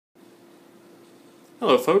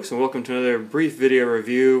Hello folks, and welcome to another brief video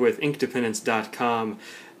review with InkDependence.com.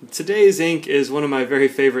 Today's ink is one of my very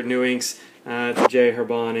favorite new inks. It's a J.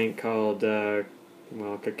 Herbin ink called,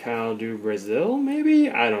 Cacao do Bresil, maybe?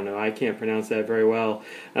 I don't know, I can't pronounce that very well.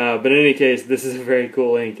 But in any case, this is a very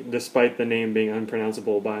cool ink, despite the name being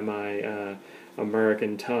unpronounceable by my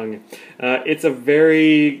American tongue. It's a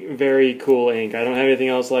very, very cool ink. I don't have anything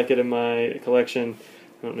else like it in my collection.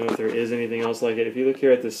 I don't know if there is anything else like it. If you look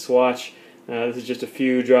here at this swatch, this is just a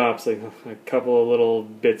few drops, like a couple of little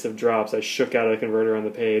bits of drops I shook out of the converter on the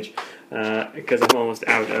page because I'm almost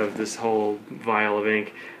out of this whole vial of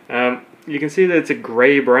ink. You can see that it's a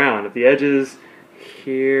gray-brown at the edges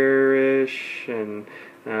here-ish, and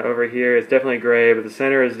over here it's definitely gray, but the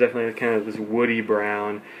center is definitely kind of this woody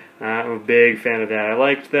brown. I'm a big fan of that. I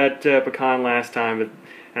liked that pecan last time,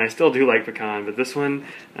 and I still do like pecan, but this one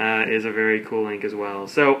is a very cool ink as well.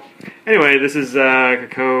 So, anyway, this is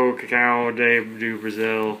Cacao do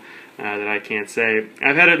Bresil that I can't say.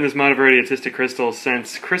 I've had it in this Monteverdi Artistic Crystal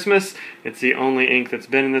since Christmas. It's the only ink that's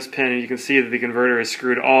been in this pen, and you can see that the converter is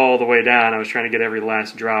screwed all the way down. I was trying to get every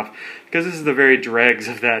last drop, because this is the very dregs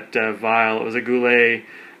of that vial. It was a Goulet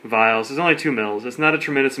vial, so it's only 2 mils. It's not a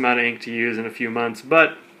tremendous amount of ink to use in a few months,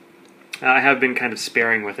 but I have been kind of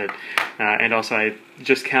sparing with it, and also I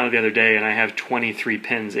just counted the other day and I have 23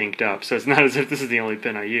 pens inked up, so it's not as if this is the only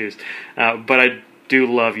pen I use, but I do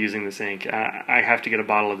love using this ink. I have to get a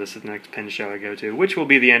bottle of this at the next pen show I go to, which will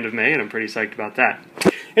be the end of May, and I'm pretty psyched about that.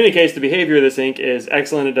 In any case, the behavior of this ink is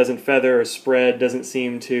excellent. It doesn't feather or spread, doesn't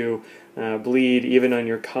seem to bleed even on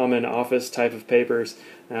your common office type of papers.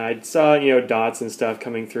 I saw, dots and stuff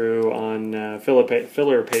coming through on filler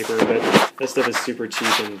paper, but this stuff is super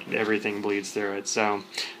cheap and everything bleeds through it. So,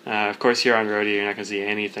 of course, here on Rhodey, you're not going to see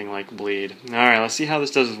anything like bleed. All right, let's see how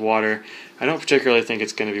this does with water. I don't particularly think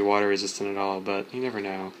it's going to be water resistant at all, but you never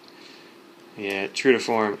know. Yeah, true to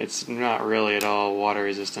form, it's not really at all water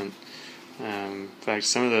resistant. In fact,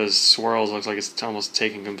 some of those swirls looks like it's almost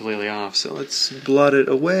taken completely off. So let's blot it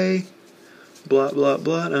away. Blot, blot,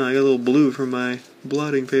 blot. Oh, I got a little blue from my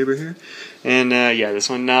blotting paper here. And yeah, this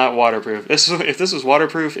one not waterproof. If this was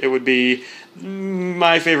waterproof, it would be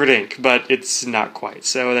my favorite ink, but it's not quite.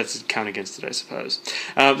 So that's count against it, I suppose.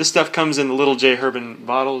 This stuff comes in the little J. Herbin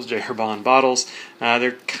bottles.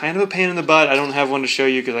 They're kind of a pain in the butt. I don't have one to show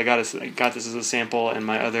you because I got this as a sample, and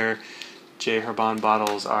my other J. Herbin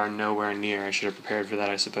bottles are nowhere near. I should have prepared for that,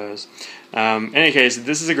 I suppose. In any case,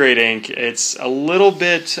 this is a great ink. It's a little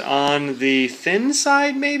bit on the thin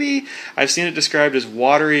side, maybe. I've seen it described as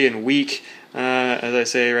watery and weak, as I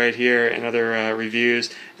say right here in other reviews.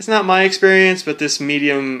 It's not my experience, but this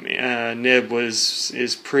medium nib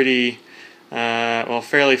is pretty,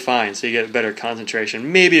 fairly fine, so you get a better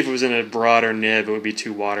concentration. Maybe if it was in a broader nib, it would be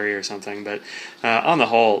too watery or something, but on the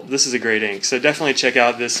whole, this is a great ink. So definitely check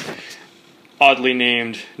out this oddly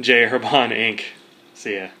named J. Herbin ink.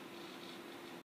 See ya.